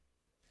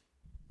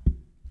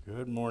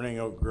Good morning,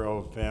 Oak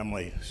Grove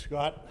family.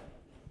 Scott,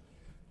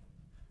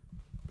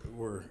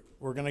 we're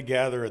going to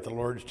gather at the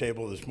Lord's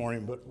table this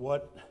morning,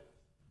 but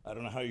I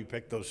don't know how you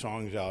picked those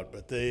songs out,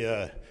 but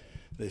they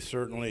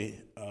certainly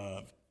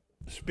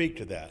speak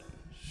to that,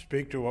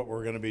 speak to what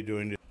we're going to be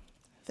doing.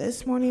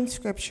 This morning's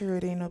scripture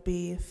reading will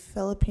be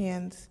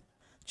Philippians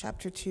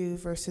chapter 2,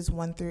 verses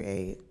 1 through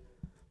 8.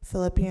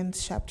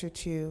 Philippians chapter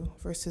 2,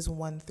 verses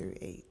 1 through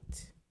 8.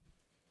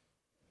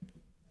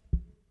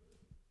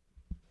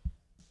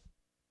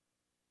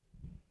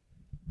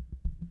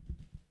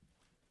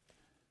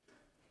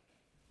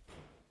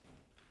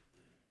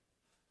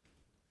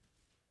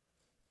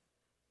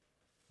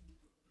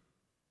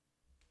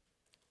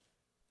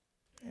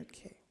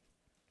 Okay.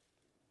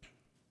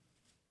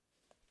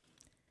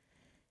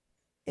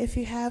 If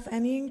you have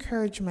any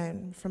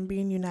encouragement from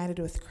being united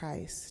with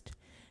Christ,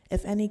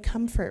 if any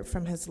comfort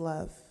from his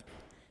love,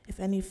 if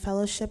any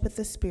fellowship with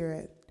the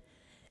Spirit,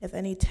 if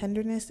any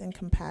tenderness and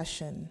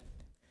compassion,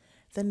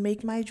 then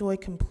make my joy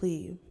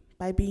complete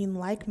by being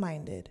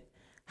like-minded,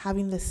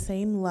 having the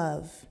same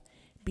love,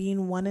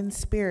 being one in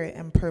spirit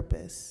and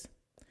purpose.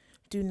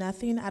 Do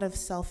nothing out of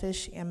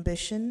selfish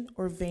ambition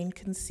or vain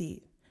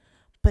conceit,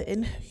 but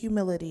in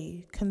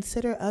humility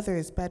consider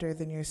others better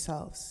than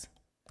yourselves.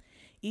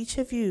 Each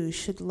of you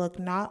should look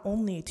not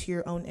only to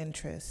your own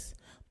interests,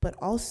 but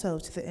also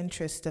to the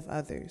interests of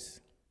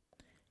others.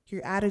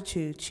 Your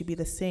attitude should be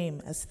the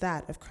same as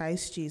that of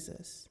Christ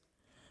Jesus,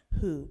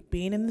 who,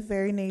 being in the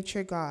very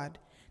nature God,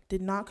 did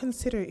not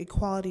consider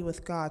equality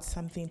with God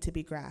something to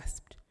be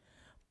grasped,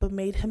 but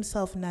made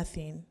himself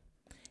nothing,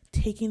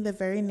 taking the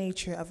very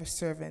nature of a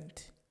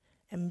servant,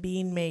 and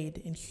being made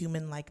in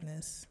human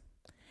likeness.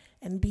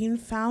 And being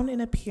found in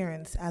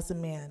appearance as a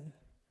man,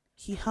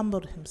 he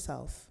humbled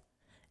himself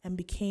and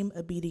became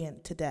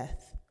obedient to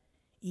death,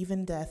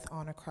 even death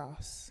on a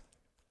cross.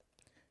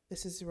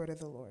 This is the word of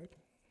the Lord.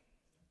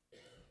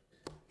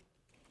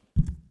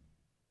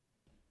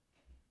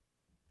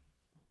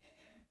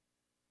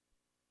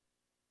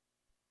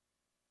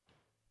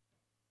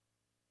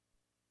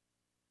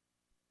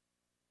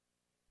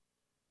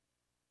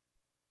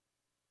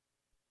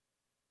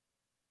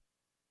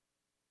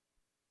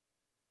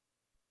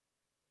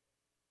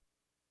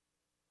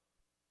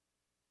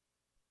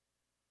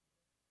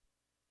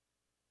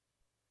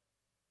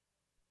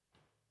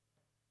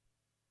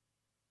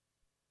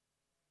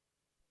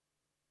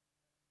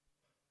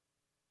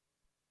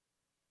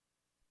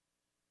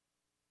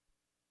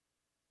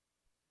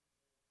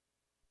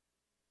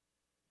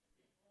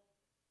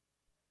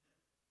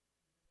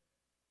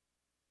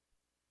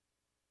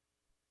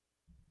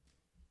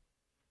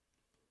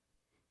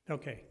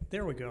 Okay,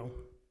 there we go.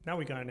 Now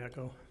we got an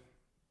echo.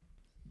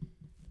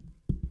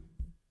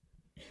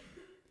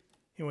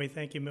 Anyway,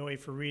 thank you, Millie,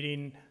 for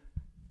reading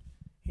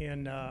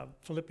in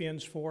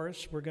Philippians for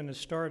us. We're going to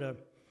start a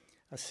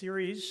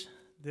series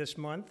this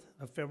month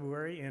of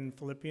February in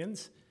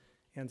Philippians.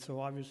 And so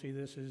obviously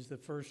this is the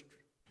first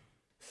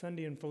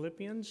Sunday in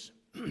Philippians.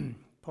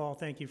 Paul,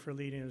 thank you for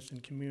leading us in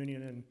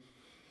communion. And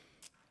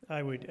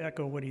I would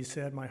echo what he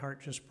said. My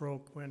heart just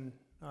broke when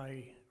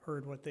I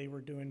heard what they were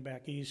doing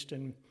back east.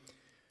 And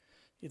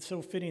it's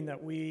so fitting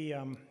that we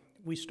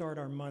start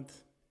our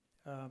month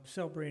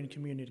celebrating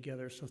communion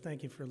together. So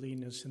thank you for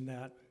leading us in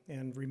that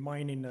and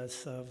reminding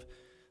us of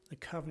the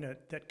covenant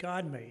that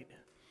God made.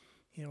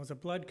 You know, it's a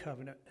blood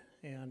covenant,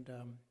 and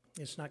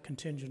it's not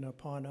contingent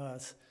upon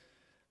us.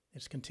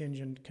 It's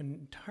contingent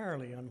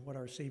entirely on what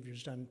our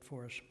Savior's done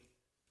for us.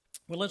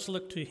 Well, let's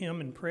look to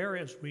him in prayer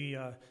as we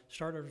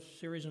start our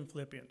series in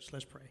Philippians.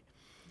 Let's pray.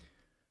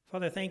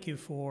 Father, thank you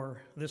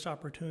for this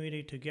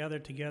opportunity to gather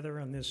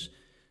together on this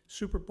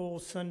Super Bowl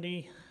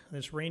Sunday,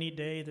 this rainy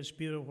day, this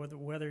beautiful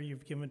weather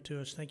you've given to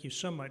us. Thank you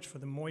so much for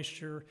the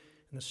moisture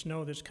and the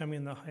snow that's coming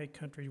in the high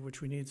country,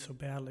 which we need so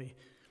badly.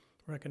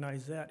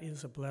 Recognize that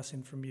is a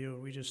blessing from you,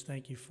 and we just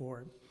thank you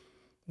for it.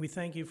 We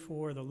thank you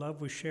for the love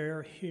we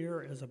share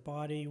here as a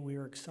body. We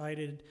are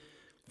excited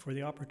for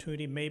the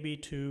opportunity maybe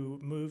to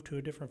move to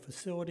a different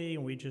facility,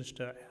 and we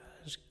just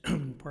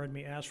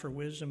ask for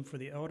wisdom for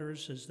the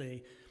elders as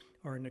they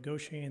are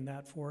negotiating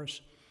that for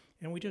us.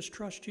 And we just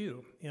trust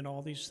you in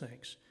all these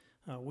things.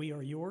 We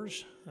are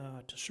yours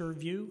to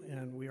serve you,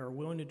 and we are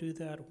willing to do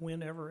that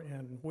whenever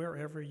and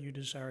wherever you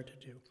desire to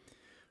do.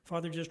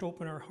 Father, just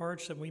open our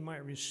hearts that we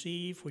might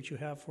receive what you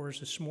have for us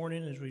this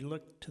morning as we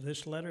look to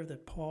this letter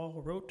that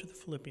Paul wrote to the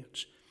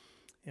Philippians.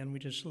 And we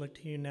just look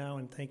to you now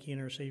and thank you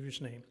in our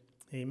Savior's name.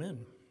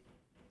 Amen.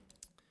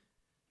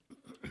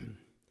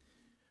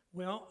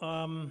 Well,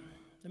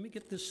 let me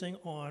get this thing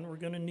on. We're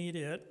going to need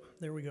it.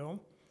 There we go.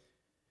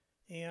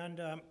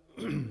 And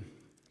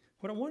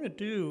what I want to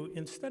do,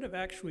 instead of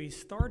actually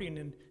starting,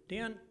 and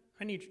Dan,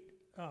 I need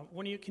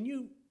one of you, can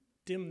you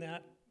dim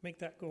that, make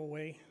that go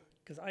away?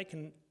 Because I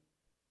can,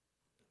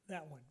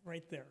 that one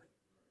right there.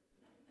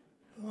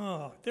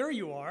 Oh, there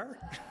you are.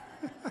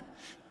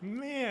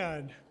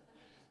 Man.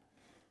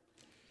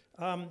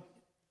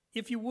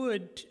 If you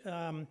would,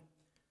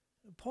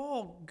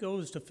 Paul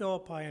goes to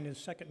Philippi on his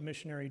second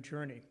missionary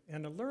journey.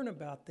 And to learn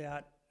about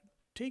that,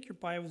 take your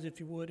Bibles, if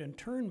you would, and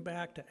turn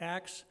back to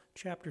Acts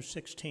chapter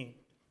 16.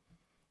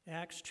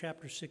 Acts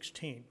chapter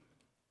 16.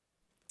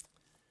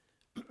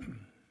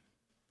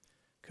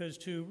 Because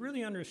to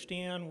really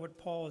understand what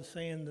Paul is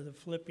saying to the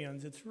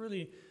Philippians, it's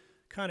really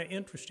kind of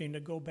interesting to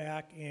go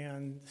back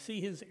and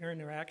see his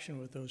interaction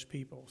with those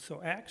people.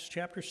 So Acts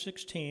chapter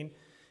 16,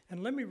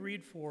 and let me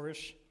read for us,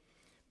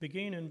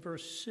 beginning in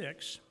verse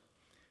 6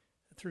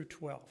 through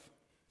 12.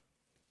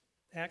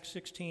 Acts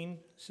 16,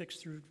 6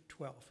 through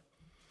 12.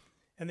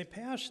 And they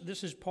passed,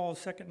 this is Paul's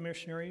second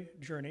missionary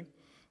journey,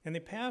 and they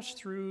passed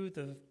through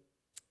the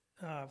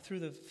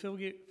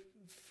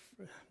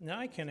now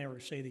I can't ever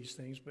say these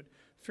things, but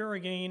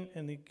Phrygian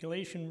and the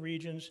Galatian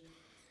regions,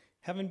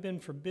 having been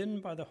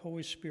forbidden by the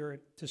Holy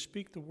Spirit to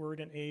speak the word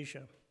in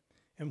Asia.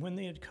 And when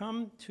they had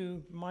come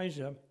to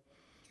Mysia,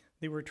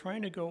 they were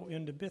trying to go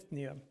into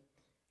Bithynia,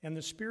 and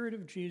the Spirit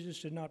of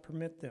Jesus did not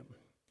permit them.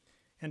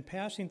 And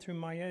passing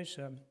through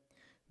Mysia,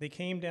 they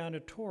came down to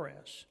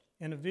Troas,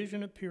 and a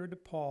vision appeared to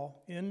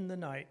Paul in the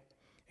night.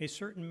 A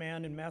certain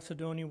man in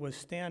Macedonia was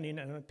standing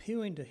and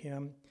appealing to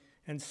him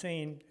and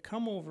saying,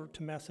 "Come over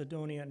to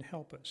Macedonia and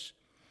help us."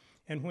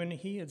 And when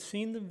he had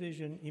seen the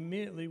vision,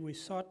 immediately we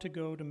sought to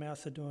go to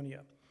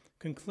Macedonia,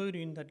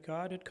 concluding that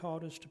God had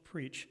called us to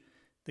preach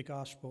the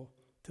gospel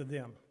to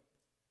them.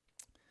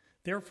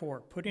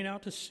 Therefore, putting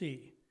out to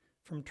sea,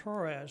 from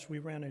Troas we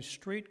ran a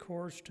straight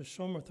course to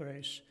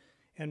Samothrace,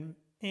 and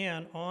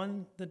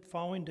on the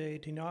following day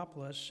to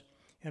Neapolis,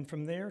 and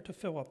from there to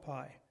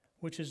Philippi,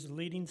 which is the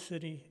leading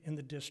city in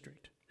the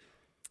district.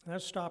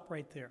 Let's stop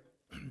right there.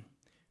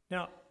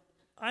 Now,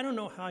 I don't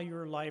know how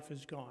your life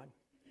has gone,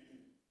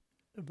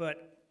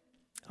 but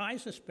I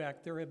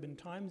suspect there have been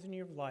times in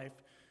your life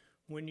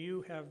when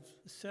you have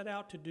set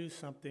out to do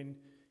something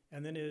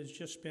and then it has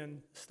just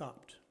been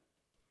stopped.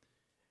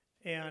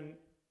 And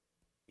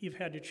you've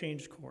had to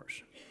change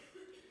course.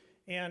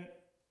 And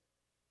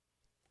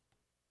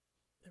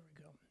there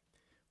we go.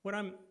 What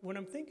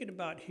I'm thinking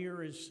about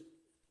here is,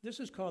 this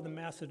is called the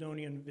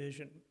Macedonian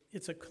vision.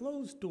 It's a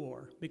closed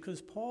door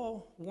because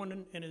Paul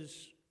and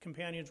his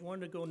companions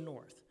wanted to go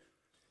north.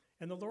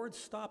 And the Lord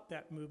stopped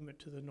that movement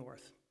to the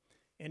north.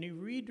 And he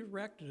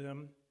redirected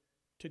them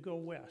to go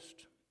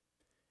west.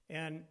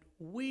 And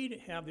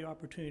we have the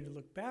opportunity to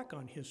look back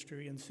on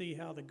history and see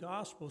how the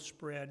gospel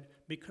spread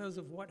because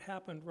of what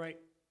happened right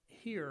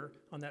here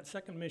on that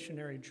second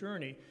missionary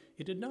journey.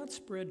 It did not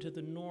spread to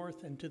the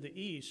north and to the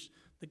east.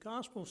 The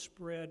gospel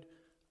spread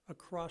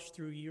across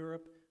through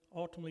Europe,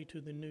 ultimately to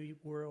the New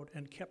World,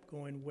 and kept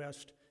going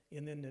west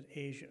and then to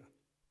Asia,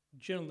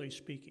 generally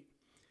speaking.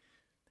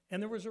 And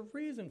there was a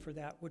reason for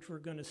that, which we're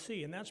going to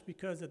see, and that's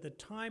because at the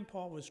time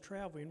Paul was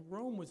traveling,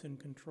 Rome was in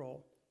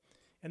control.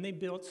 And they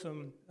built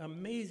some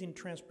amazing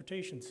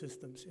transportation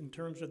systems in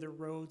terms of their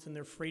roads and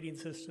their freighting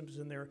systems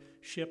and their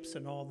ships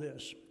and all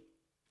this.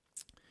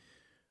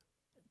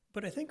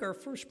 But I think our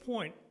first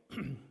point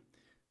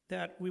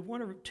that we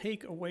want to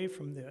take away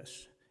from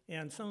this,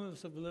 and some of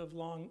us have lived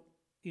long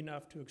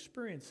enough to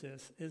experience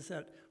this, is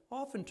that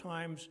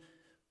oftentimes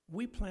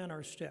we plan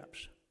our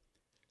steps,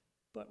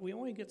 but we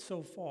only get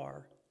so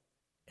far,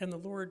 and the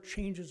Lord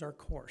changes our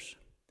course,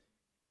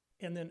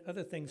 and then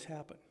other things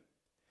happen.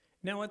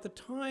 Now, at the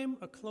time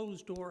a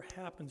closed door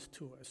happens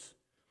to us,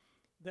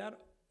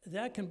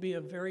 that can be a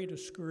very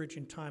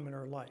discouraging time in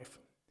our life.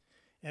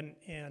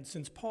 And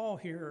since Paul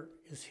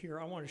is here,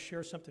 I want to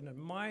share something in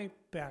my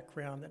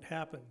background that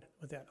happened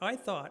with that. I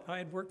thought I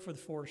had worked for the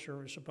Forest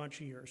Service a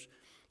bunch of years,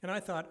 and I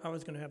thought I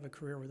was going to have a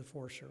career with the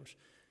Forest Service.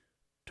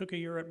 Took a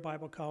year at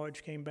Bible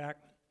college, came back.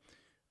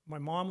 My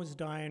mom was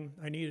dying.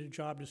 I needed a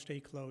job to stay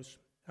close.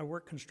 I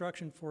worked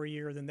construction for a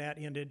year, then that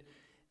ended,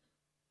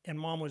 and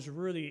Mom was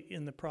really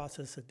in the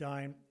process of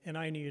dying, and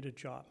I needed a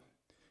job.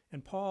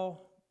 And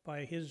Paul,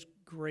 by his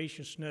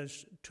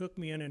graciousness, took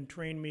me in and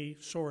trained me,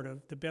 sort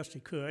of, the best he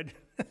could,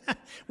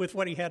 with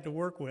what he had to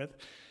work with,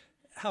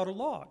 how to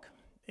log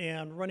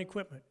and run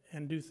equipment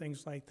and do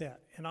things like that.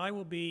 And I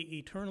will be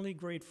eternally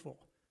grateful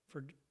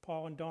for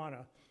Paul and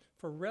Donna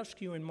for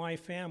rescuing my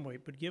family,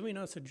 but giving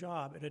us a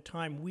job at a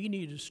time we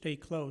needed to stay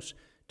close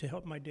to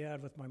help my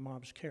dad with my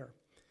mom's care.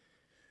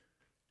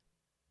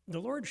 The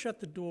Lord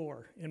shut the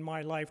door in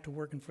my life to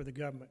working for the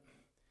government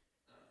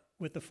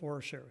with the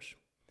Forest Service.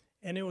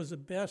 And it was the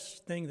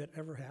best thing that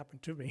ever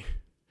happened to me.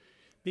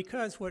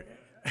 Because what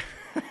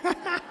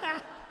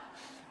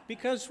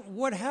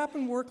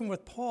happened working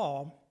with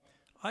Paul,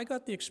 I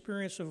got the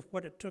experience of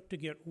what it took to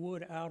get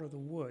wood out of the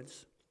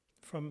woods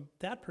from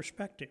that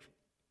perspective.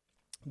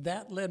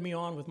 That led me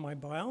on with my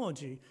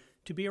biology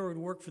to be able to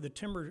work for the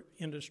timber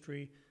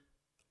industry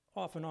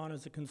off and on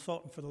as a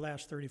consultant for the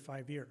last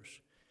 35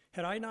 years.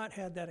 Had I not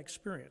had that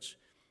experience,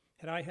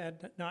 had I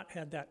not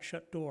had that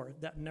shut door,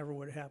 that never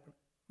would have happened.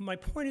 My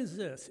point is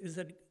this, is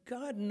that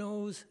God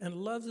knows and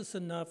loves us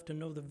enough to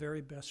know the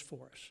very best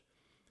for us.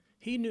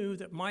 He knew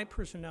that my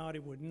personality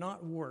would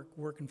not work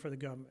working for the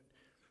government,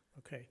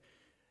 okay?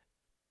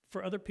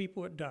 For other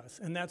people it does,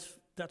 and that's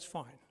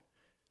fine.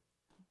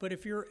 But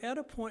if you're at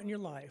a point in your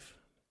life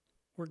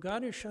where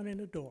God is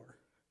shutting a door,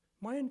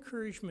 my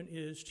encouragement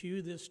is to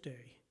you this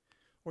day,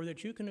 or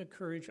that you can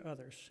encourage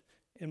others.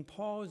 And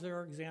Paul is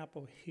our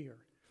example here,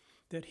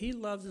 that he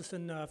loves us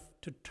enough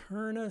to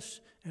turn us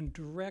and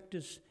direct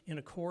us in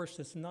a course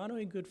that's not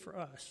only good for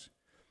us,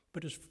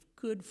 but is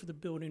good for the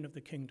building of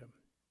the kingdom.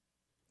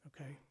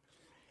 Okay?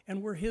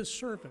 And we're his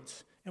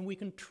servants, and we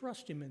can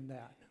trust him in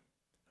that.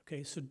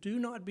 Okay, so do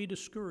not be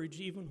discouraged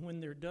even when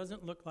there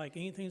doesn't look like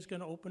anything's going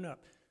to open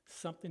up.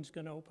 Something's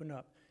going to open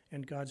up,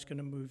 and God's going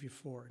to move you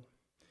forward.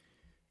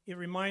 It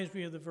reminds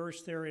me of the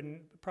verse there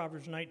in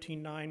Proverbs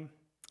 19:9.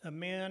 A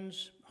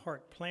man's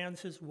heart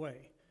plans his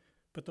way,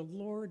 but the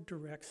Lord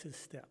directs his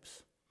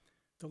steps.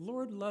 The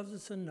Lord loves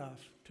us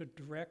enough to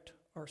direct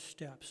our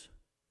steps.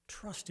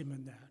 Trust him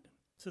in that.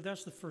 So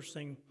that's the first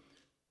thing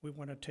we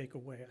want to take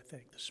away, I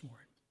think, this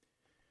morning.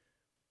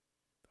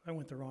 I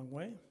went the wrong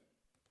way.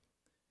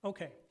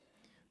 Okay,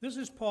 this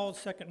is Paul's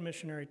second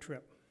missionary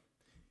trip.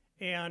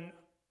 And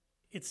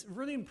it's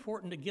really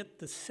important to get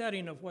the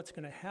setting of what's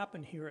going to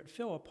happen here at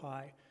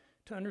Philippi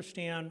to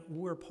understand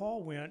where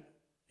Paul went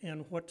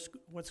and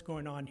what's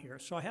going on here.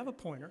 So I have a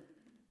pointer,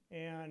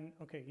 and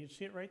okay, you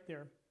see it right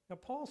there. Now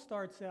Paul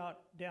starts out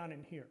down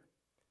in here,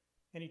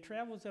 and he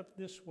travels up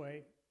this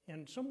way,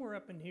 and somewhere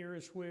up in here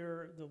is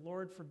where the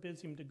Lord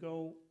forbids him to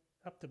go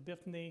up to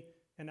Bithynia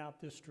and out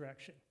this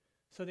direction.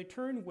 So they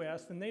turn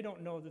west, and they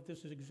don't know that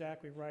this is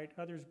exactly right.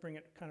 Others bring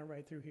it kind of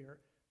right through here.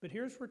 But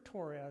here's where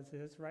Troas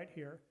is, right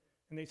here.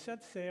 And they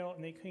set sail,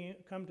 and they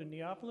come to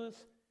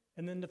Neapolis,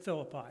 and then to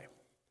Philippi.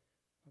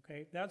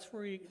 Okay, that's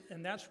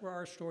where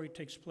our story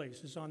takes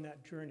place, is on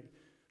that journey.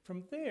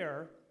 From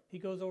there, he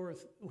goes over,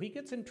 he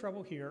gets in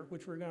trouble here,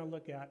 which we're going to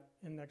look at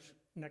in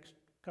next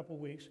couple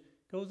weeks,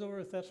 goes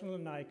over to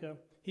Thessalonica.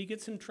 He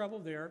gets in trouble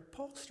there.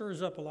 Paul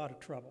stirs up a lot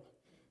of trouble.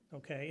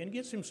 Okay, and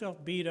gets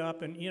himself beat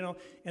up, and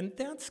and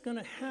that's going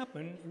to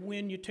happen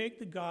when you take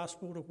the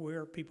gospel to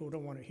where people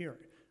don't want to hear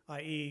it,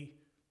 i.e.,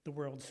 the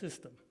world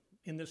system,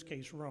 in this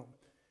case, Rome.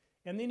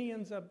 And then he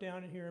ends up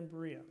down here in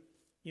Berea,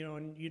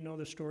 and you know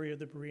the story of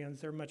the Bereans.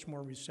 They're much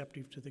more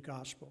receptive to the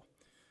gospel.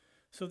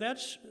 So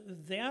that's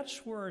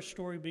where our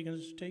story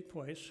begins to take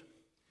place.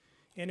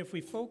 And if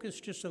we focus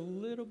just a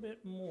little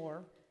bit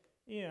more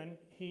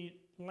he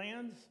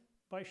lands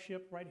by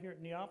ship right here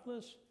at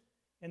Neapolis,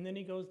 and then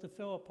he goes to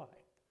Philippi.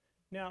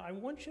 Now, I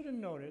want you to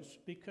notice,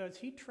 because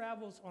he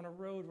travels on a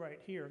road right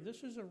here.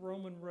 This is a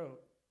Roman road,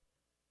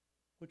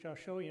 which I'll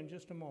show you in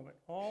just a moment,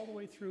 all the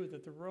way through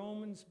that the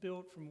Romans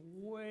built from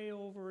way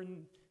over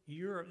in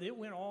Europe. It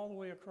went all the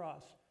way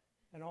across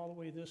and all the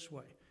way this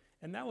way.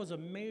 And that was a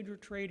major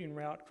trading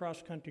route,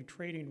 cross-country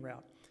trading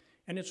route.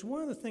 And it's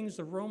one of the things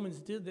the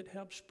Romans did that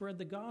helped spread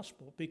the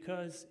gospel,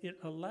 because it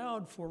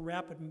allowed for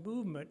rapid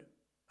movement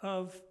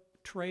of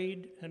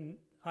trade and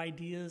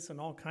ideas and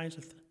all kinds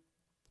of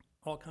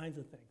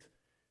things.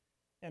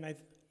 And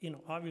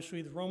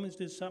obviously the Romans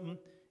did something,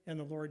 and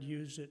the Lord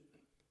used it.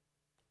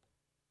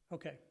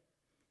 Okay,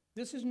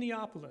 this is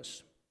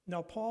Neapolis.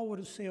 Now, Paul would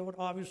have sailed,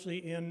 obviously,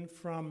 in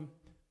from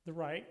the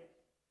right,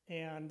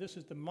 and this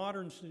is the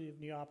modern city of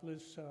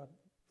Neapolis.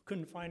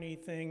 Couldn't find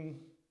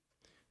anything,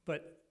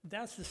 but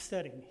that's the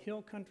setting,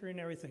 hill country and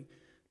everything.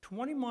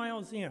 20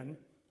 miles in,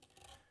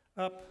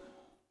 up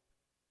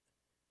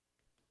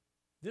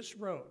this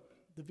road,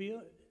 the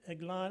Via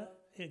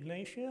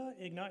Egnatia,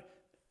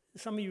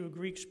 some of you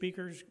Greek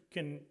speakers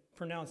can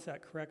pronounce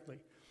that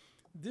correctly.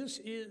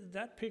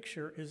 That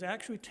picture is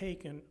actually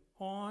taken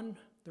on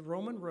the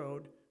Roman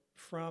road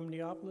from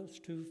Neapolis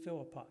to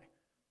Philippi.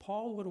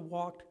 Paul would have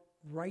walked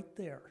right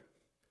there.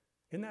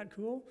 Isn't that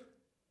cool?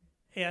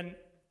 And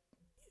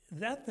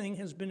that thing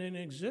has been in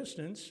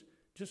existence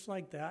just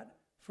like that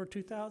for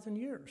 2,000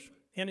 years,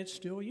 and it's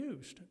still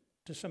used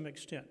to some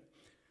extent.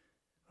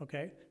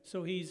 Okay,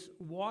 so he's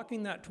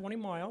walking that 20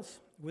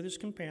 miles with his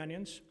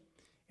companions,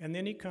 and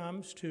then he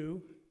comes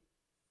to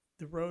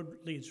the road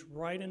leads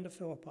right into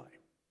Philippi.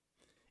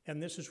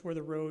 And this is where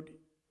the road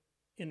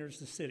enters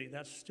the city.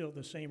 That's still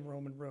the same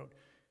Roman road.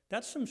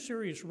 That's some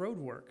serious road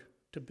work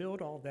to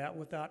build all that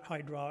without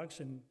hydraulics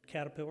and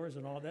caterpillars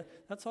and all that.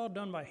 That's all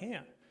done by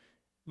hand.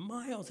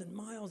 Miles and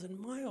miles and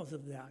miles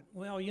of that.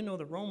 Well,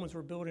 the Romans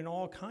were building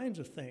all kinds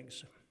of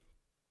things.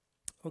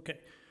 Okay,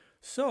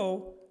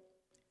 so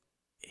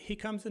he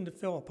comes into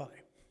Philippi.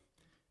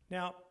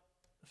 Now,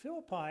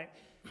 Philippi,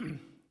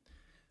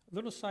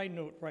 little side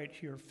note right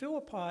here.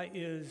 Philippi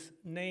is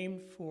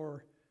named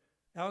for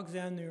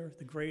Alexander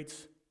the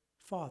Great's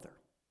father,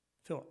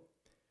 Philip.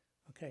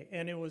 Okay,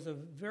 and it was a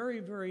very,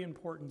 very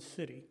important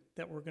city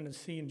that we're going to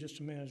see in just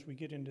a minute as we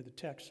get into the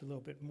text a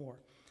little bit more.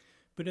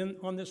 But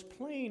on this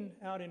plain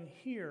out in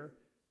here,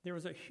 there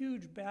was a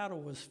huge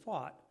battle was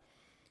fought.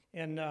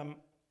 And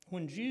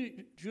when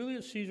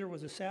Julius Caesar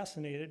was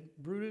assassinated,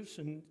 Brutus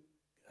and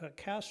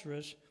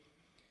Cassius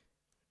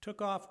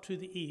took off to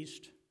the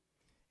east,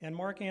 and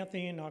Mark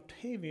Antony and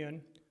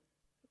Octavian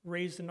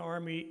raised an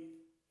army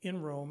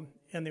in Rome,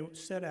 and they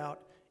set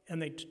out,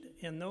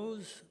 and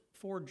those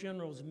four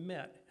generals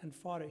met and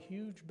fought a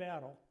huge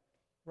battle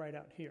right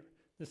out here.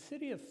 The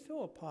city of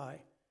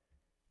Philippi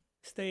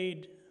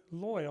stayed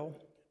loyal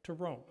to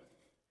Rome,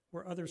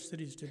 where other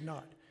cities did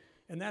not.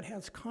 And that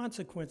has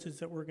consequences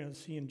that we're going to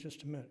see in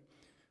just a minute.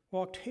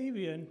 Well,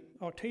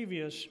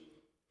 Octavius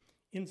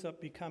ends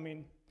up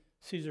becoming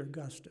Caesar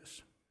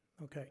Augustus.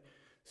 Okay,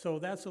 so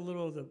that's a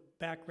little of the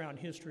background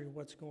history of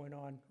what's going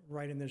on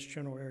right in this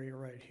general area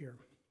right here.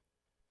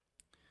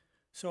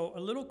 So a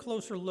little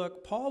closer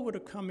look, Paul would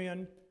have come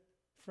in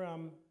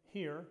from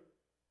here,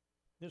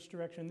 this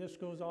direction. This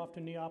goes off to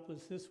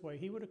Neapolis this way.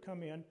 He would have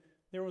come in.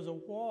 There was a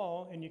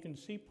wall, and you can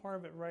see part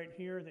of it right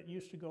here that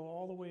used to go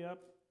all the way up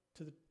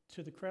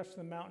to the crest of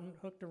the mountain,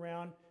 hooked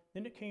around.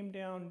 Then it came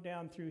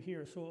down through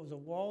here. So it was a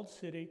walled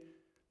city.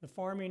 The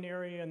farming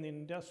area and the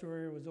industrial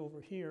area was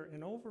over here.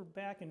 And over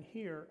back in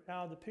here,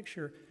 out of the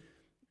picture,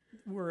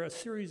 were a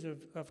series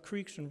of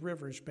creeks and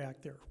rivers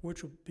back there,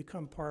 which will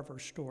become part of our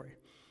story.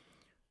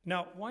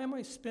 Now, why am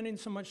I spending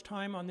so much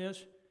time on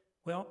this?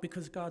 Well,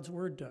 because God's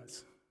Word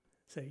does.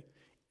 See,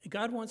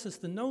 God wants us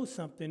to know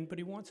something, but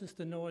He wants us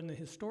to know in the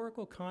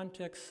historical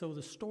context so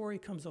the story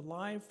comes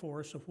alive for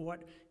us of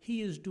what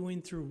He is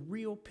doing through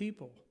real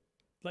people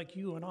like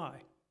you and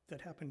I that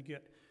happen to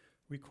get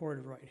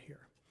recorded right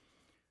here.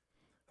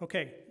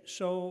 Okay,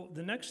 so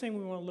the next thing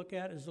we want to look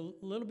at is a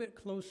little bit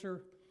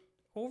closer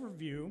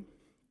overview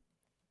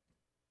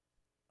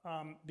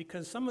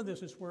because some of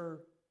this is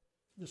where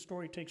the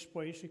story takes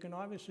place. You can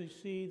obviously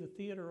see the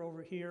theater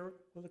over here.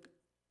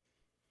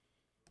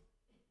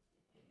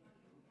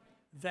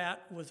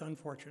 That was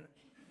unfortunate.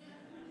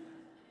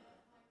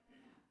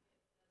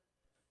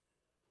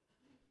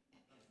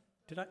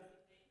 Did I?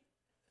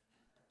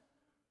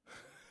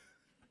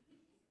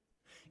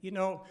 You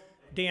know,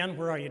 Dan,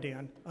 where are you,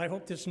 Dan? I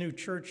hope this new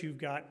church you've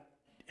got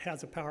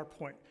has a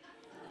PowerPoint.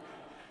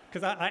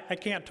 Because I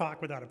can't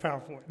talk without a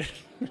PowerPoint.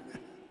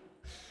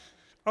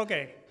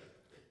 Okay.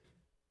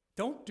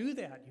 Don't do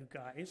that, you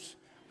guys.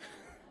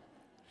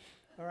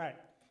 All right.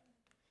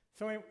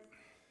 So,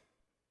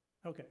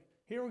 okay,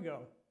 here we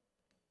go.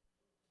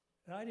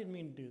 I didn't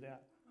mean to do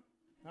that.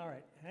 All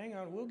right, hang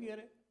on, we'll get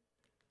it.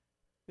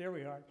 There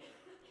we are.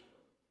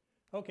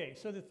 Okay,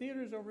 so the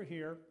theater's over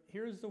here.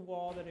 Here's the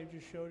wall that I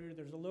just showed you.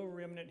 There's a little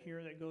remnant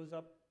here that goes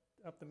up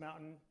the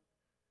mountain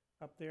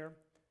up there.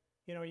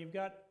 You know, you've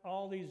got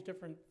all these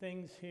different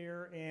things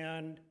here,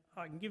 and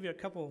I can give you a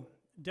couple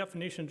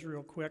definitions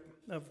real quick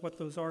of what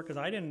those are, because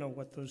I didn't know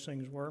what those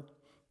things were.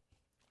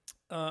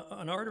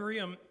 An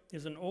arterium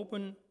is an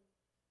open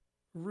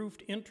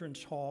roofed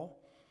entrance hall.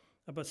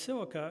 A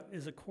basilica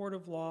is a court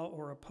of law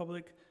or a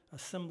public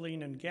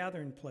assembling and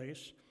gathering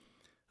place.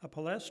 A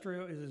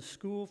palestra is a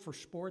school for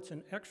sports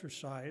and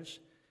exercise.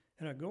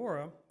 An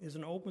agora is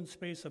an open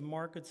space of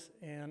markets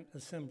and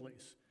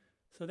assemblies.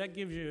 So that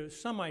gives you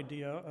some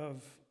idea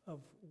of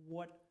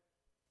what,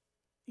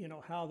 you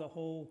know, how the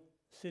whole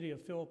city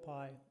of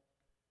Philippi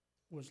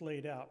was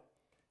laid out.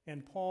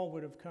 And Paul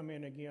would have come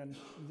in again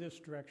this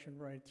direction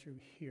right through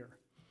here.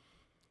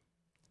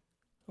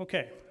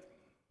 Okay.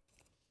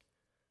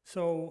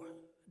 So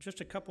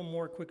just a couple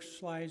more quick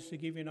slides to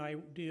give you an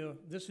idea.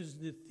 This is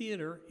the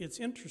theater. It's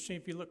interesting,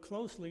 if you look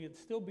closely, it's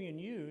still being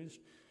used.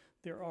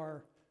 There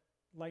are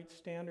light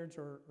standards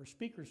or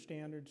speaker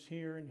standards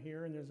here,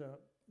 and there's a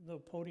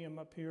little podium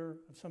up here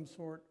of some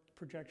sort,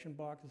 projection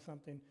box or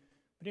something.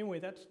 But anyway,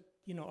 that's,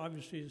 you know,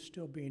 obviously is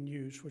still being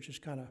used, which is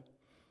kind of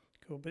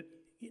cool. But,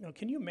 you know,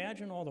 can you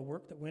imagine all the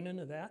work that went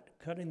into that?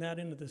 Cutting that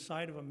into the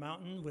side of a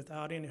mountain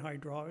without any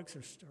hydraulics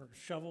or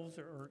shovels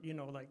or you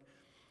know, like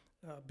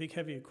big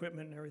heavy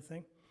equipment and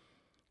everything.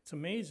 It's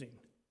amazing.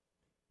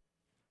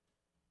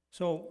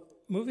 So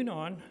moving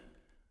on,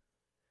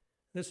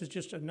 this is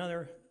just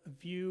another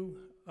view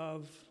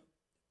of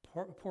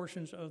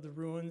portions of the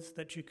ruins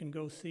that you can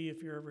go see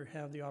if you ever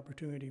have the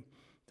opportunity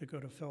to go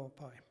to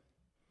Philippi.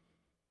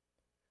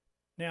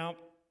 Now,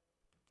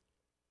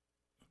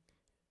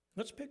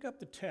 let's pick up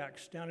the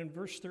text down in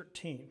verse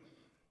 13.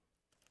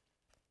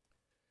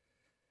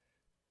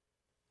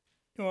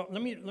 Well,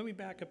 let me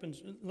back up and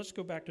let's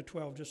go back to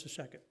 12 just a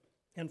second.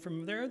 And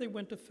from there they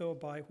went to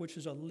Philippi, which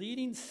is a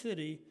leading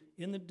city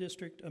in the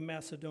district of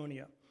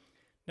Macedonia.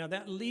 Now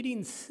that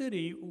leading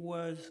city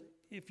was,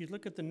 if you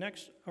look at the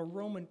next, a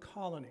Roman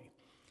colony.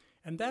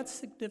 And that's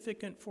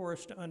significant for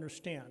us to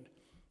understand.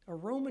 A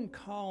Roman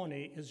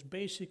colony is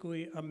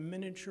basically a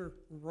miniature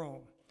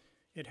Rome.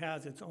 It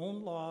has its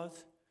own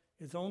laws,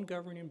 its own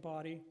governing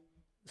body,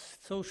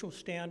 social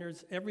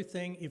standards,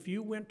 everything. If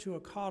you went to a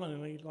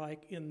colony,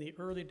 like in the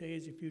early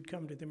days, if you'd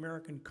come to the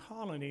American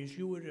colonies,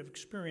 you would have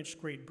experienced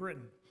Great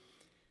Britain.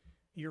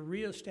 You're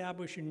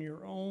reestablishing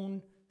your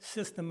own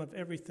system of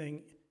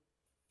everything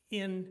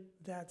in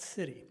that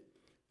city.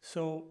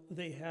 So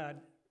they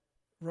had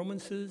Roman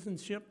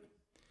citizenship,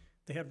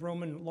 they had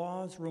Roman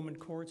laws, Roman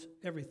courts,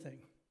 everything.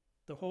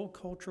 The whole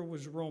culture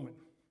was Roman.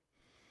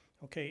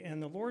 Okay,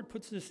 and the Lord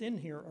puts this in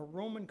here, a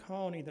Roman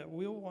colony that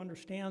we'll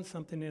understand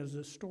something as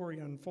the story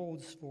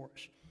unfolds for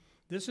us.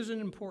 This is an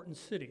important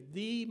city,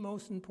 the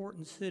most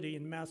important city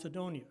in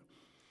Macedonia.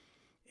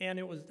 And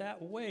it was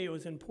that way, it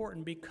was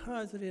important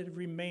because it had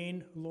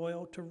remained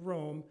loyal to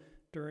Rome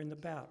during the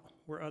battle,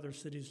 where other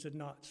cities did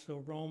not.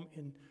 So Rome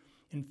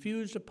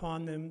infused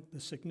upon them the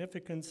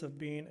significance of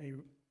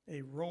being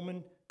a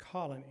Roman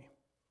colony.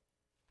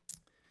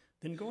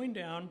 Then going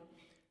down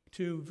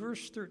to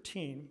verse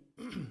 13,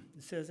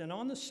 it says, "And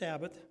on the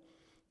Sabbath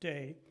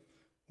day,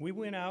 we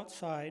went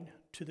outside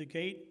to the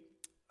gate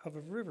of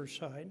a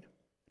riverside,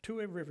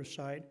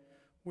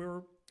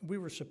 where we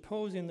were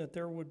supposing that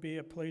there would be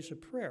a place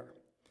of prayer.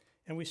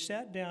 And we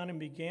sat down and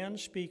began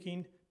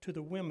speaking to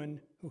the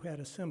women who had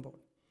assembled."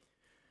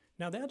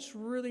 Now that's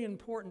really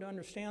important to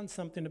understand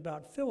something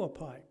about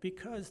Philippi,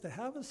 because to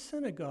have a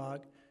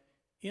synagogue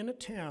in a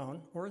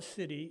town or a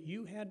city,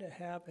 you had to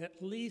have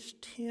at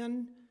least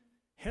 10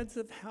 heads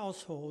of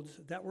households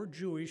that were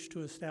Jewish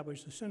to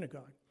establish the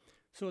synagogue.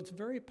 So it's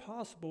very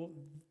possible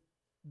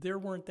there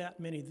weren't that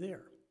many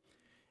there.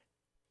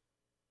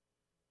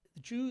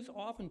 The Jews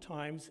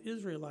oftentimes,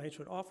 Israelites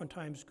would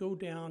oftentimes go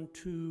down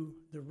to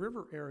the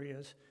river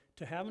areas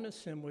to have an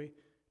assembly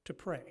to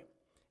pray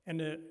and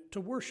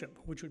to worship,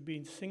 which would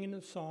be singing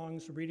of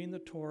songs, reading the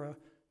Torah,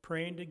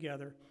 praying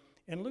together.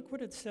 And look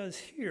what it says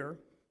here.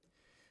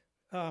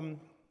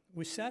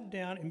 We sat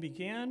down and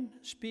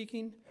began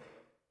speaking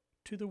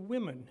to the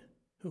women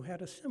who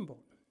had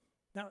assembled.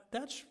 Now,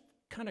 that's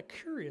kind of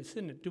curious,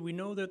 isn't it? Do we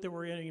know that there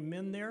were any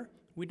men there?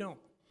 We don't.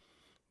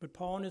 But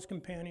Paul and his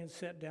companions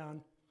sat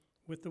down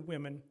with the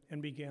women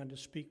and began to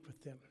speak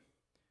with them.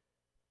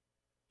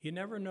 You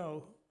never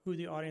know who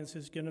the audience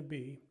is going to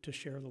be to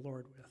share the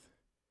Lord with.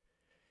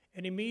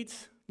 And he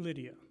meets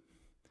Lydia.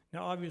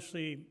 Now,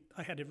 obviously,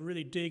 I had to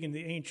really dig in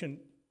the ancient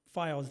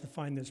files to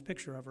find this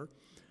picture of her.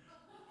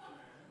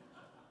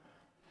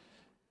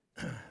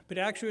 But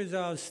actually, as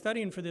I was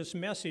studying for this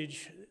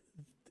message,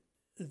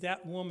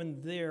 that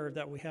woman there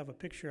that we have a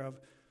picture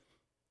of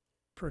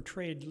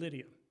portrayed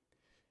Lydia.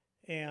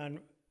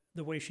 And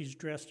the way she's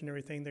dressed and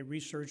everything, they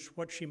researched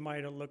what she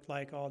might have looked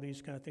like, all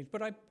these kind of things.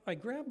 But I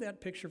grabbed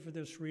that picture for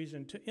this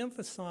reason, to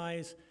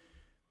emphasize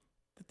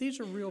that these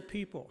are real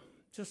people,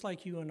 just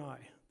like you and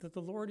I, that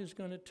the Lord is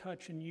going to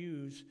touch and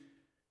use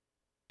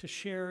to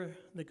share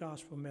the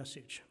gospel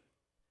message.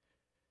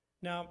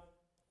 Now,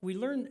 we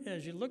learned,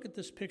 as you look at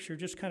this picture,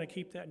 just kind of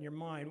keep that in your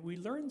mind, we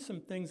learned some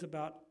things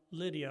about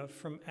Lydia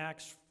from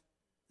Acts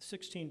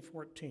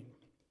 16:14.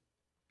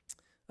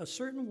 "A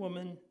certain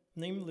woman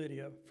named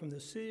Lydia from the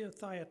city of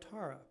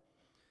Thyatira,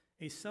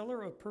 a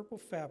seller of purple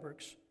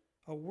fabrics,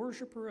 a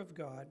worshiper of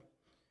God,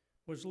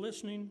 was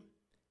listening,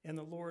 and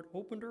the Lord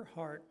opened her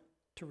heart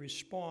to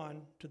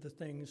respond to the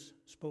things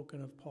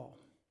spoken of Paul."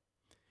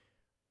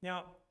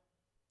 Now,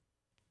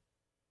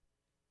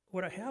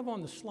 what I have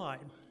on the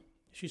slide,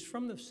 she's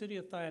from the city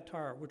of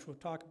Thyatira, which we'll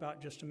talk about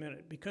in just a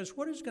minute, because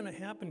what is going to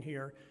happen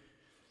here,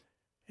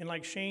 and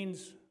like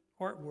Shane's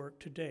artwork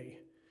today,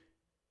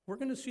 we're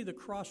going to see the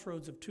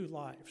crossroads of two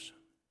lives,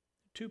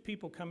 two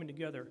people coming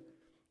together,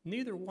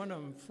 neither one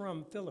of them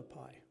from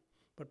Philippi,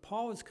 but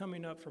Paul is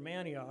coming up from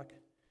Antioch,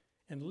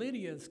 and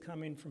Lydia is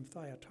coming from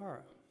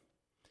Thyatira.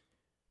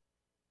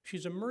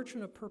 She's a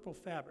merchant of purple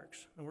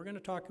fabrics, and we're going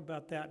to talk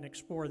about that and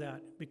explore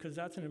that, because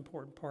that's an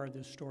important part of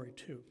this story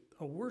too.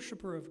 A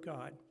worshiper of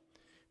God,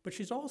 but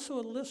she's also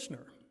a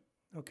listener.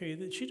 Okay,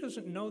 that she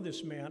doesn't know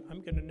this man.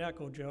 I'm going to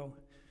echo Joe.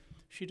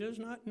 She does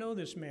not know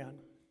this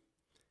man,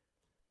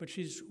 but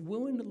she's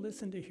willing to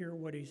listen to hear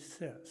what he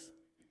says.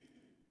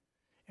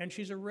 And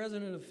she's a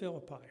resident of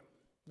Philippi.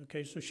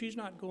 Okay, so she's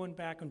not going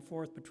back and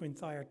forth between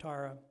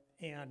Thyatira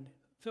and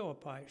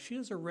Philippi. She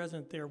is a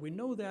resident there. We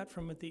know that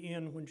from at the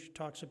end when she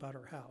talks about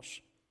her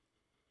house.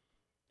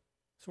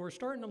 So we're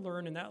starting to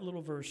learn in that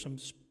little verse some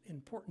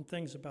important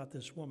things about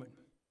this woman.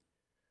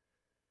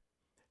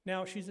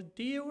 Now, she's a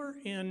dealer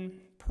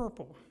in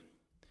purple.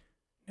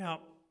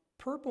 Now,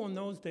 purple in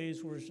those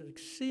days was an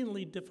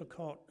exceedingly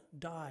difficult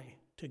dye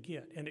to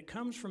get, and it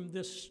comes from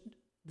this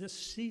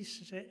sea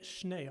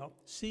snail,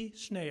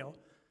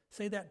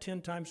 say that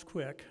 10 times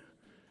quick,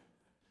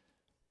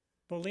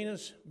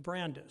 Bolinus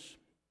brandus.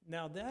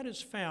 Now, that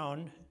is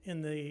found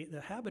in the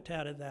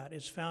habitat of that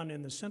is found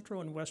in the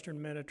central and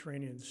western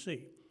Mediterranean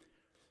Sea.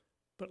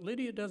 But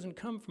Lydia doesn't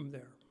come from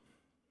there,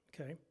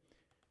 okay?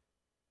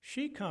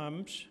 She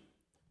comes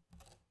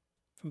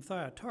from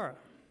Thyatira.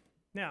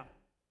 Now,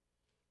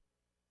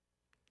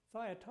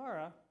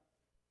 Thyatira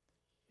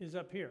is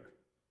up here,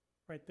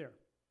 right there.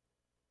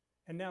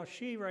 And now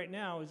she right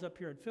now is up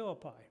here at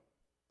Philippi.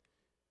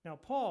 Now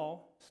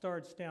Paul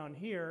starts down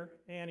here,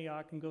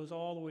 Antioch, and goes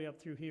all the way up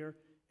through here,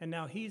 and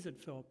now he's at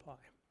Philippi.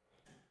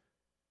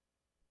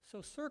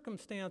 So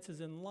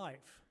circumstances in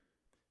life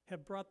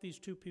have brought these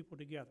two people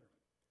together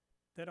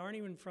that aren't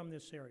even from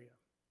this area.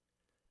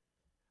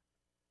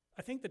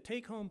 I think the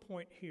take-home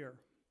point here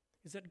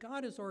is that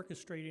God is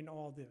orchestrating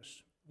all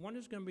this. One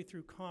is going to be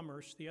through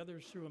commerce, the other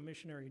is through a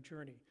missionary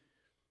journey.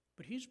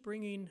 But he's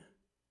bringing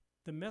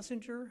the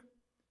messenger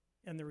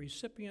and the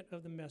recipient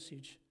of the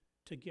message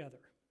together,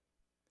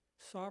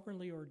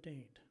 sovereignly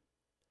ordained.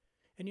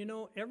 And you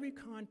know, every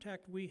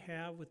contact we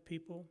have with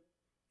people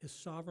is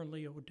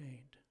sovereignly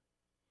ordained.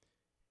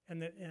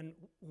 And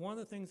one of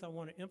the things I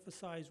want to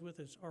emphasize with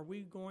is, are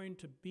we going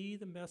to be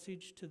the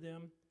message to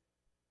them,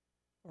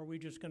 or are we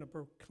just going to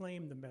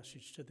proclaim the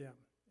message to them?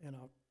 And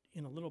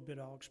in a little bit,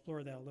 I'll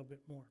explore that a little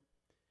bit more.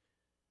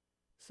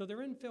 So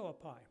they're in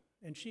Philippi,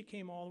 and she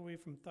came all the way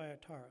from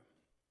Thyatira.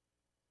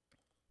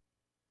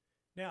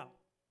 Now,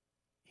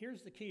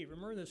 here's the key.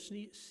 Remember the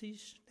sea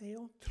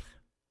snail?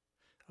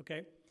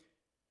 Okay.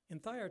 In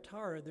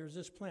Thyatira, there's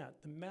this plant,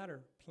 the madder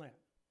plant.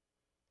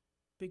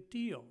 Big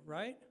deal,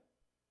 right?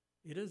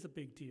 It is a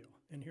big deal,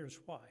 and here's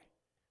why.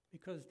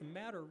 Because the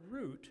madder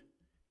root,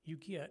 you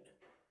get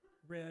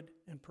red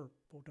and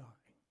purple dye.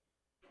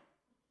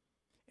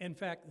 In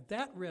fact,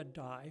 that red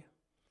dye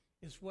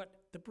is what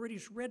the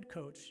British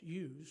redcoats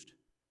used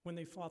when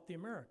they fought the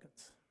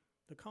Americans,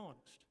 the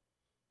colonists.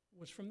 It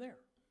was from there.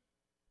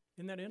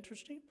 Isn't that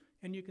interesting?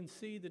 And you can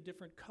see the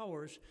different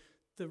colors.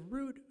 The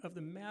root of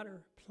the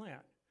madder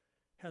plant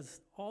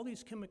has all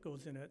these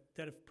chemicals in it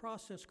that, if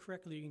processed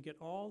correctly, you can get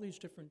all these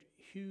different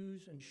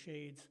hues and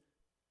shades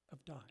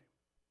of dye.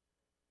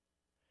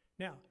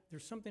 Now,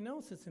 there's something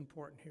else that's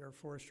important here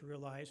for us to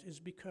realize, is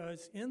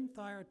because in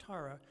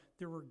Thyatira,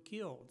 there were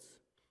guilds.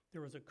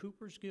 There was a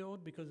Cooper's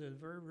Guild because of a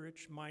very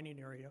rich mining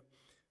area.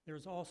 There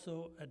was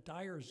also a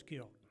Dyer's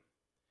Guild,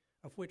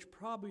 of which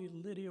probably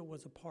Lydia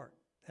was a part,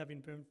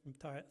 having been from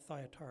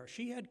Thyatira.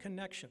 She had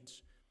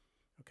connections,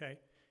 okay?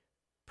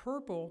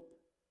 Purple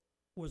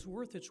was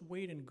worth its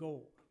weight in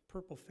gold,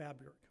 purple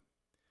fabric.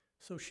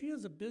 So she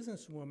is a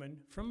businesswoman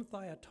from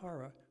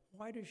Thyatira.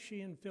 Why is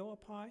she in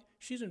Philippi?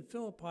 She's in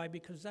Philippi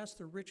because that's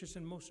the richest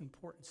and most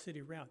important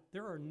city around.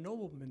 There are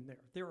noblemen there.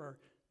 There are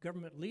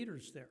government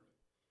leaders there.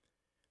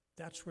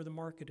 That's where the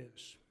market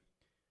is.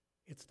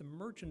 It's the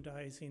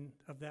merchandising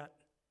of that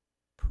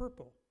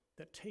purple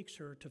that takes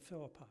her to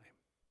Philippi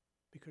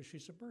because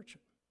she's a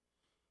merchant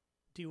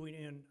dealing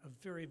in a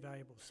very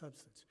valuable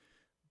substance.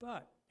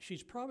 But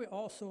she's probably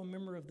also a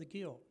member of the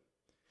guild.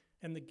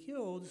 And the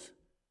guilds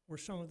were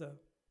some of the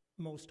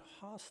most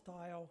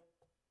hostile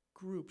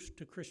groups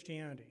to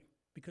Christianity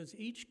because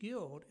each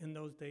guild in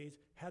those days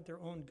had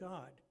their own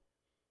god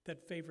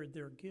that favored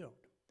their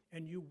guild,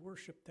 and you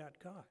worship that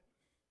god.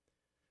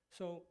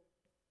 So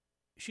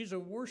she's a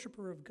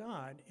worshiper of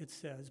God, it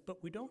says,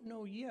 but we don't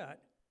know yet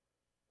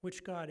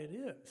which God it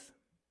is.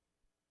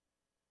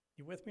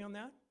 You with me on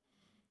that?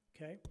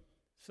 Okay.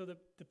 So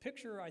the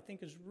picture, I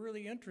think, is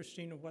really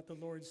interesting of what the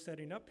Lord's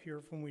setting up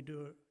here when we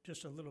do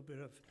just a little bit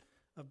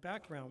of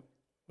background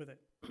with it.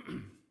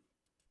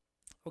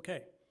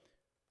 Okay.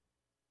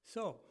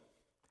 So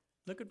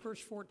look at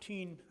verse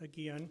 14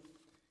 again.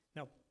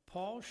 Now,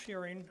 Paul's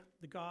sharing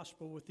the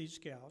gospel with these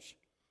gals.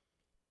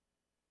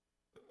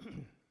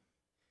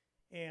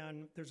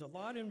 And there's a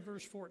lot in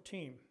verse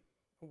 14.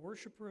 A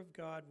worshiper of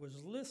God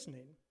was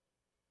listening.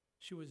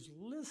 She was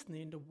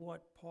listening to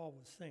what Paul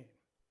was saying.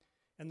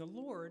 And the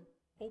Lord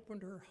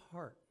opened her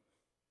heart.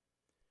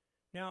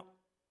 Now,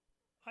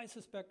 I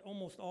suspect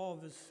almost all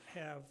of us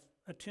have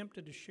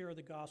attempted to share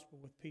the gospel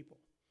with people.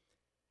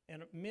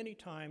 And many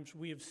times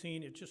we have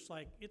seen it just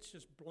like, it's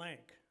just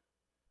blank.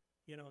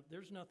 You know,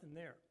 there's nothing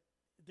there.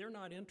 They're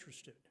not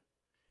interested.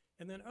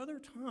 And then other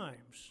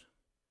times,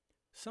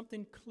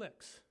 something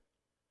clicks.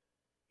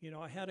 You know,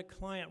 I had a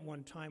client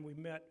one time we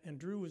met, and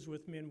Drew was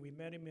with me, and we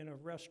met him in a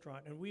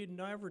restaurant, and we had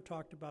never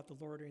talked about the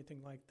Lord or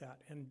anything like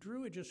that. And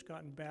Drew had just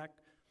gotten back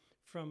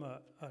from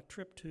a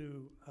trip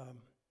to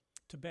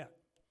Tibet.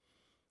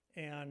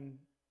 And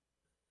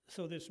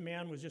so this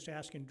man was just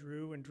asking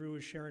Drew, and Drew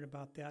was sharing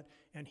about that,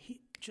 and he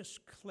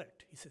just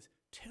clicked. He says,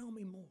 "Tell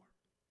me more.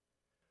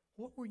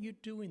 What were you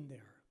doing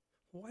there?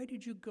 Why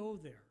did you go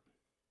there?"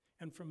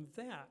 And from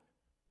that,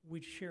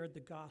 we shared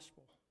the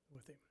gospel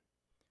with him.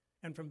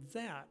 And from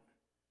that,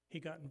 he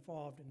got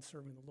involved in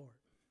serving the Lord.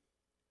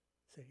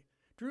 See,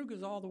 Drew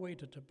goes all the way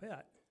to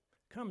Tibet,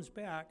 comes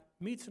back,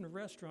 meets in a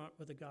restaurant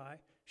with a guy,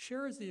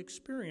 shares the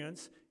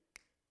experience,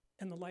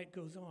 and the light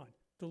goes on.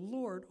 The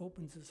Lord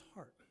opens his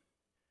heart.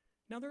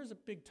 Now, there's a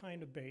big time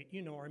debate,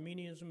 you know,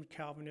 Arminianism,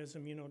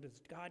 Calvinism, you know, does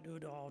God do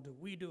it all? Do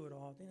we do it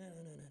all? No.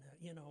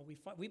 You know,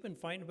 we've been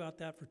fighting about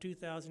that for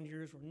 2,000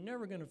 years. We're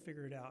never going to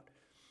figure it out.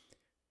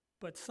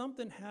 But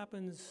something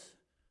happens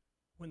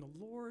when the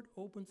Lord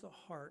opens a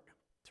heart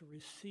to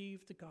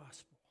receive the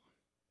gospel.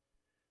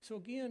 So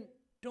again,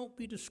 don't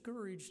be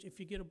discouraged if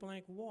you get a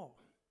blank wall.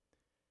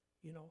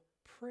 You know,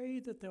 pray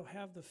that they'll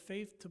have the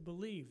faith to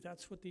believe.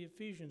 That's what the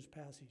Ephesians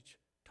passage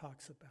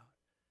talks about.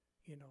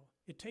 You know,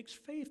 it takes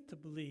faith to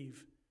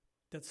believe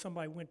that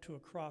somebody went to a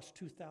cross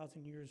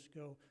 2,000 years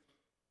ago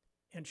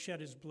and shed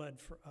his blood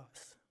for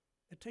us.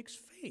 It takes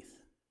faith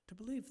to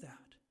believe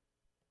that.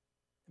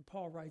 And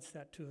Paul writes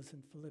that to us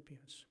in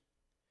Philippians.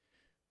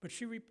 But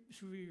she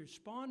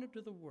responded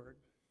to the word.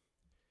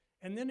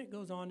 And then it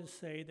goes on to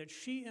say that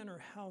she and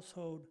her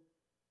household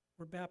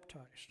were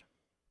baptized.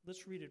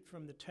 Let's read it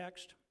from the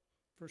text,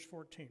 verse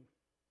 14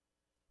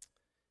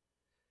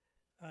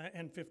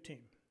 and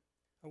 15.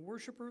 A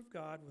worshiper of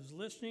God was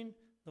listening.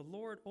 The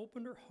Lord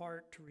opened her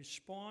heart to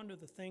respond to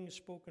the things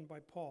spoken by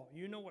Paul.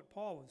 You know what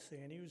Paul was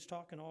saying. He was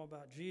talking all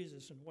about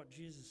Jesus and what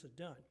Jesus had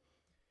done.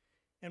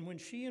 And when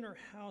she and her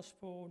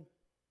household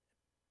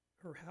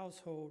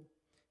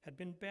had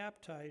been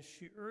baptized,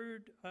 she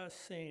urged us,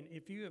 saying,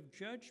 "If you have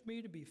judged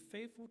me to be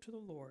faithful to the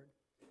Lord,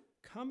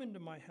 come into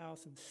my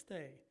house and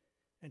stay."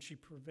 and she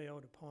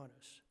prevailed upon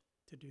us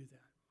to do that.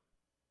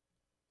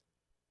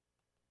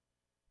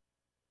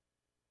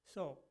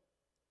 So,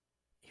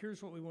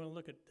 here's what we want to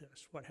look at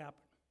this, what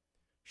happened.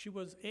 She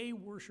was a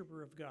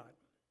worshiper of God,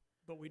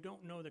 but we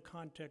don't know the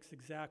context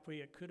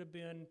exactly. It could have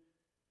been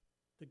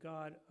the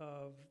god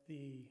of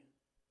the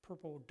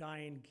purple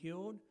dyeing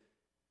guild.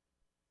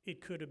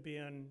 It could have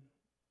been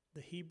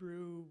the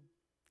Hebrew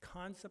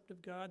concept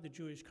of God, the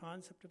Jewish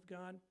concept of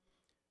God.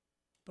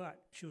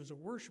 But she was a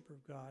worshiper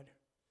of God.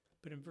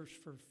 But in verse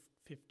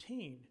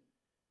 15,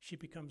 she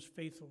becomes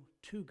faithful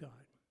to God.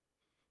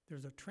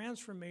 There's a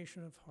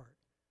transformation of heart.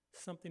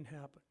 Something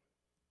happened.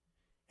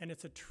 And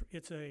it's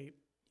a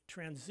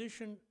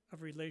transition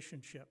of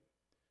relationship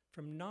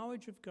from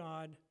knowledge of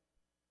God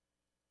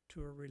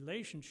to a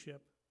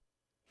relationship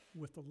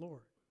with the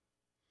Lord.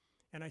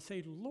 And I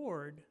say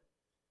Lord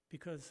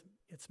because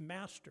it's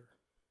master.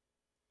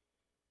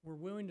 We're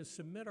willing to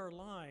submit our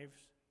lives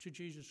to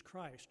Jesus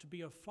Christ, to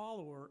be a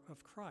follower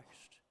of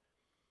Christ.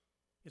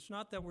 It's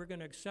not that we're going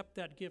to accept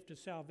that gift of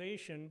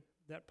salvation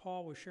that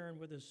Paul was sharing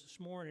with us this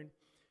morning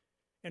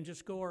and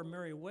just go our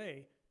merry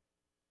way.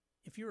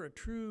 If you're a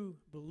true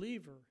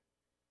believer,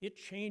 it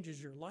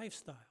changes your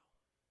lifestyle.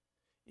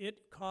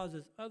 It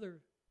causes other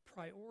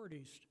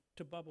priorities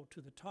to bubble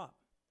to the top.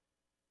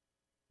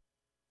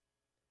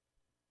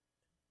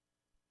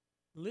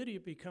 Lydia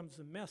becomes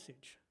the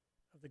message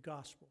of the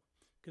gospel.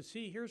 Because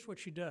see, here's what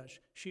she does.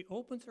 She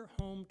opens her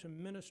home to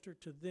minister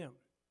to them.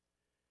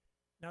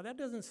 Now that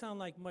doesn't sound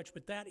like much,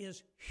 but that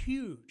is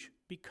huge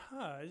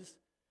because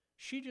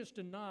she just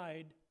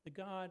denied the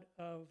God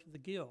of the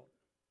guild.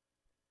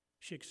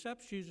 She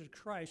accepts Jesus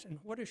Christ, and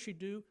what does she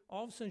do?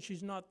 All of a sudden,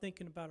 she's not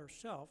thinking about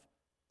herself.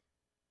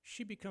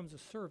 She becomes a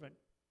servant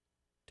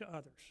to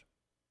others.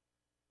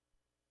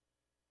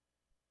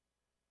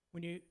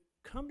 When you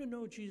come to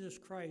know Jesus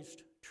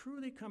Christ,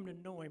 truly come to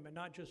know him and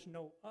not just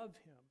know of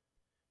him,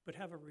 but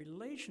have a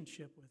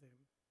relationship with him,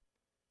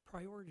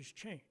 priorities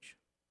change.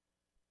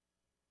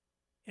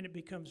 And it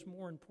becomes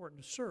more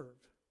important to serve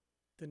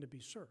than to be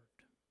served.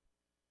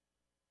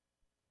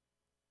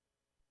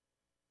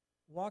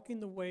 Walking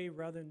the way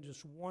rather than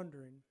just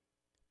wondering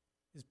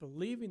is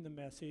believing the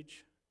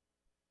message,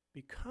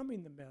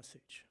 becoming the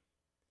message,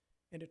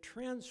 and it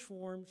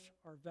transforms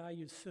our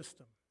value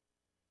system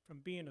from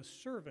being a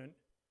servant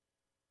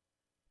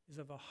is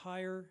of a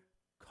higher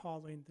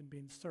calling than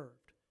being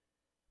served.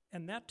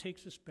 And that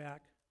takes us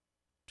back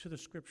to the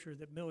scripture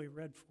that Millie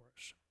read for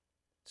us.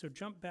 So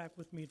jump back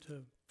with me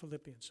to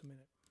Philippians a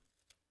minute.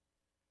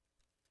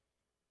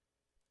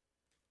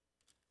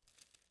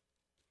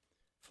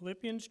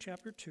 Philippians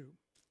chapter 2.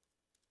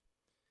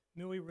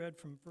 Millie read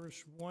from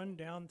verse 1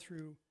 down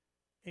through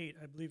 8,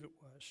 I believe it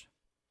was.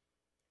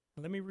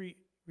 Let me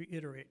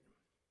reiterate.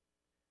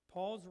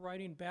 Paul's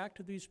writing back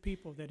to these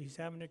people that he's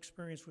having an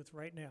experience with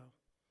right now.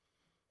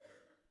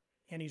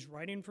 And he's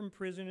writing from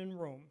prison in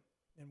Rome,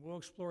 and we'll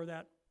explore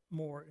that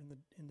more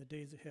in the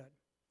days ahead.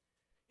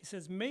 He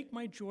says, "Make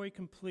my joy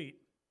complete,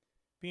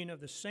 being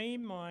of the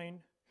same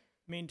mind,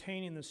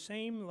 maintaining the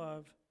same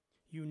love,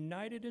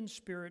 united in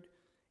spirit,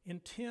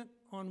 intent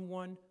on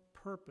one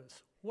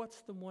purpose."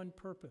 What's the one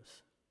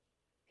purpose?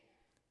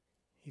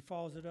 He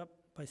follows it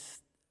up by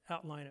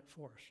outlining it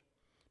for us.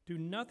 "Do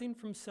nothing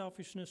from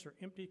selfishness or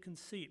empty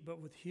conceit, but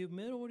with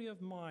humility of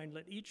mind,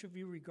 let each of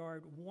you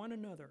regard one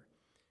another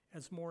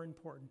as more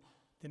important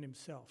than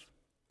himself.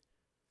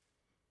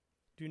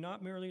 Do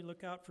not merely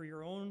look out for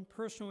your own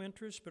personal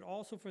interests, but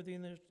also for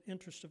the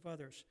interest of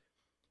others."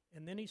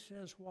 And then he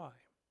says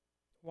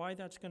why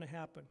that's going to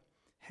happen.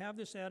 "Have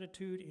this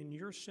attitude in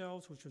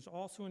yourselves, which was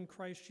also in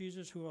Christ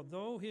Jesus, who,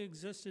 although he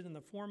existed in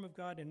the form of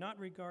God, did not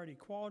regard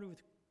equality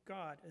with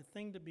God a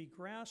thing to be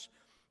grasped,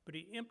 but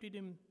he emptied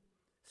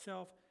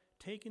himself,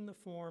 taking the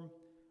form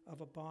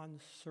of a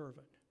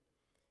bondservant.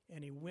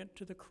 And he went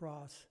to the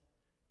cross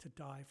to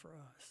die for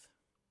us."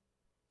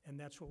 And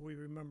that's what we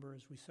remember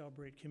as we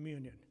celebrate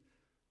communion.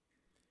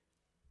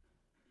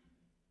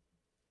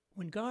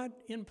 When God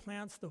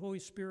implants the Holy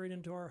Spirit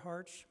into our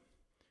hearts,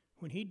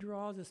 when he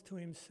draws us to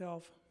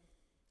himself,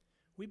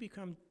 we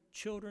become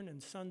children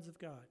and sons of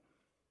God,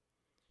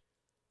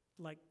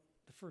 like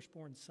the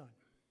firstborn son.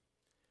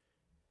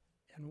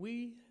 And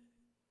we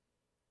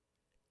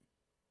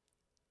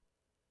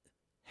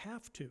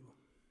have to.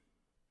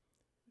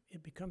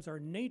 It becomes our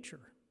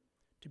nature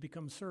to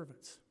become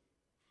servants.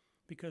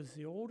 Because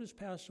the old has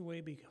passed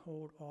away,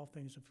 behold, all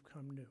things have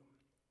become new.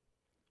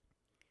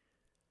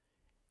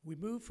 We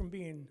move from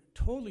being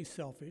totally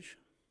selfish,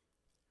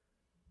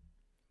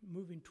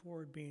 moving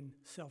toward being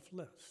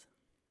selfless.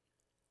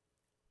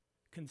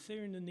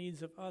 Considering the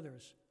needs of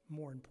others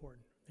more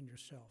important than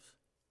yourselves.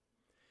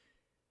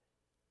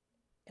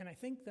 And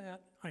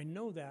I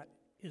know that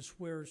is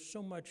where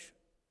so much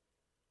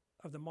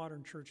of the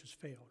modern church has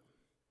failed.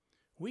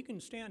 We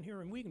can stand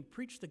here and we can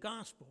preach the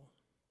gospel,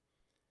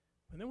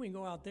 and then we can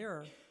go out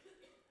there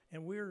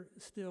and we're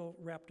still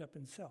wrapped up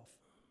in self.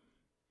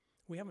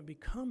 We haven't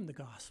become the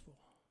gospel.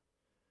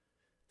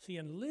 See,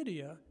 and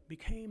Lydia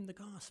became the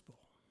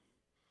gospel.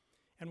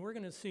 And we're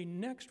going to see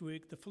next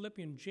week the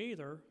Philippian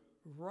jailer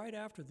right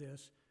after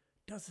this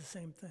does the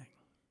same thing.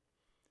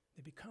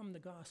 They become the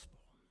gospel.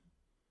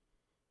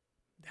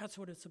 That's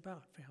what it's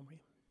about,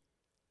 family.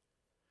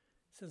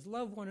 It says,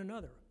 love one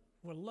another.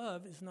 Well,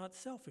 love is not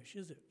selfish,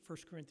 is it? 1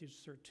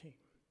 Corinthians 13.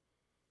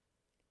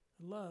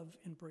 Love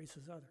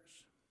embraces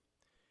others.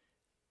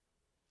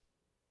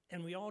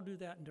 And we all do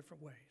that in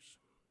different ways.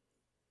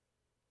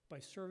 By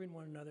serving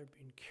one another,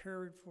 being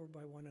cared for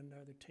by one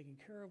another, taking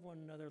care of one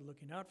another,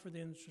 looking out for the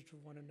interests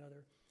of one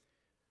another.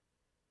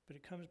 But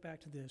it comes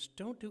back to this.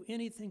 Don't do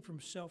anything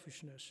from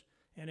selfishness.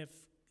 And if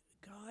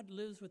God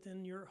lives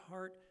within your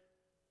heart,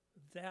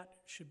 that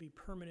should be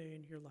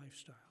permeating your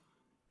lifestyle.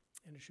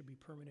 And it should be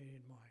permeating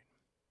in mine.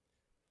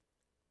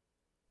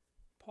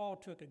 Paul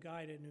took a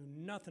guy that knew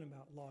nothing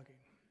about logging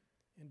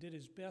and did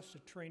his best to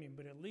train him,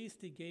 but at least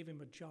he gave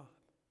him a job.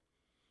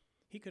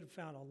 He could have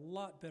found a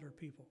lot better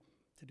people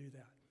to do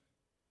that.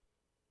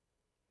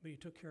 But he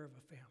took care of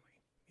a family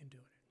in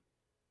doing it.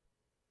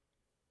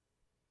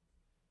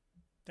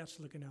 That's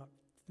looking out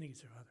for the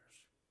needs of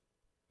others.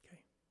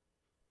 Okay?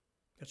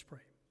 Let's pray.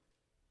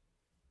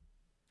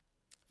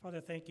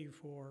 Father, thank you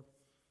for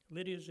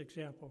Lydia's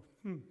example.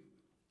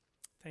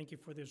 Thank you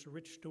for this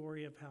rich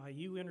story of how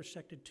you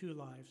intersected two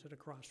lives at a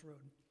crossroad.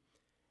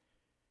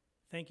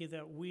 Thank you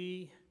that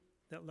we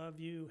that love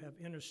you have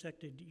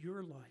intersected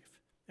your life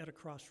at a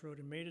crossroad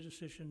and made a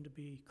decision to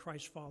be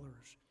Christ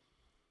followers.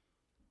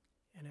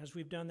 And as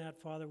we've done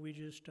that, Father, we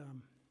just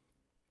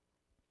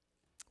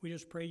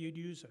pray you'd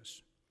use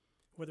us,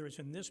 whether it's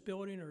in this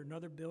building or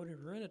another building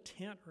or in a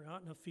tent or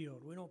out in a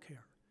field. We don't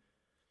care.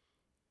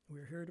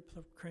 We're here to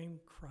proclaim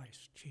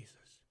Christ,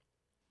 Jesus,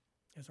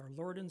 as our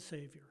Lord and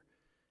Savior,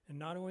 and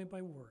not only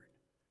by word,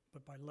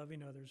 but by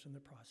loving others in the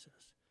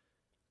process.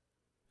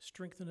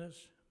 Strengthen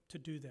us to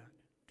do that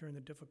during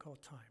the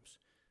difficult times.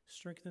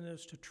 Strengthen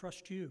us to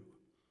trust you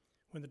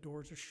when the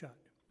doors are shut,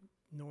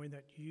 knowing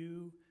that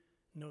you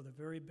know the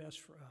very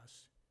best for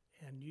us,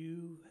 and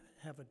you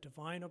have a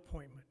divine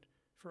appointment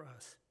for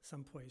us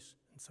someplace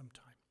and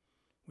sometime.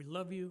 We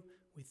love you.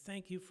 We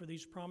thank you for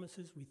these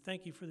promises. We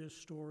thank you for this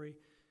story,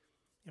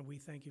 and we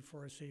thank you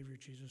for our Savior,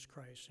 Jesus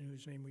Christ, in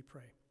whose name we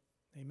pray.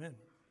 Amen.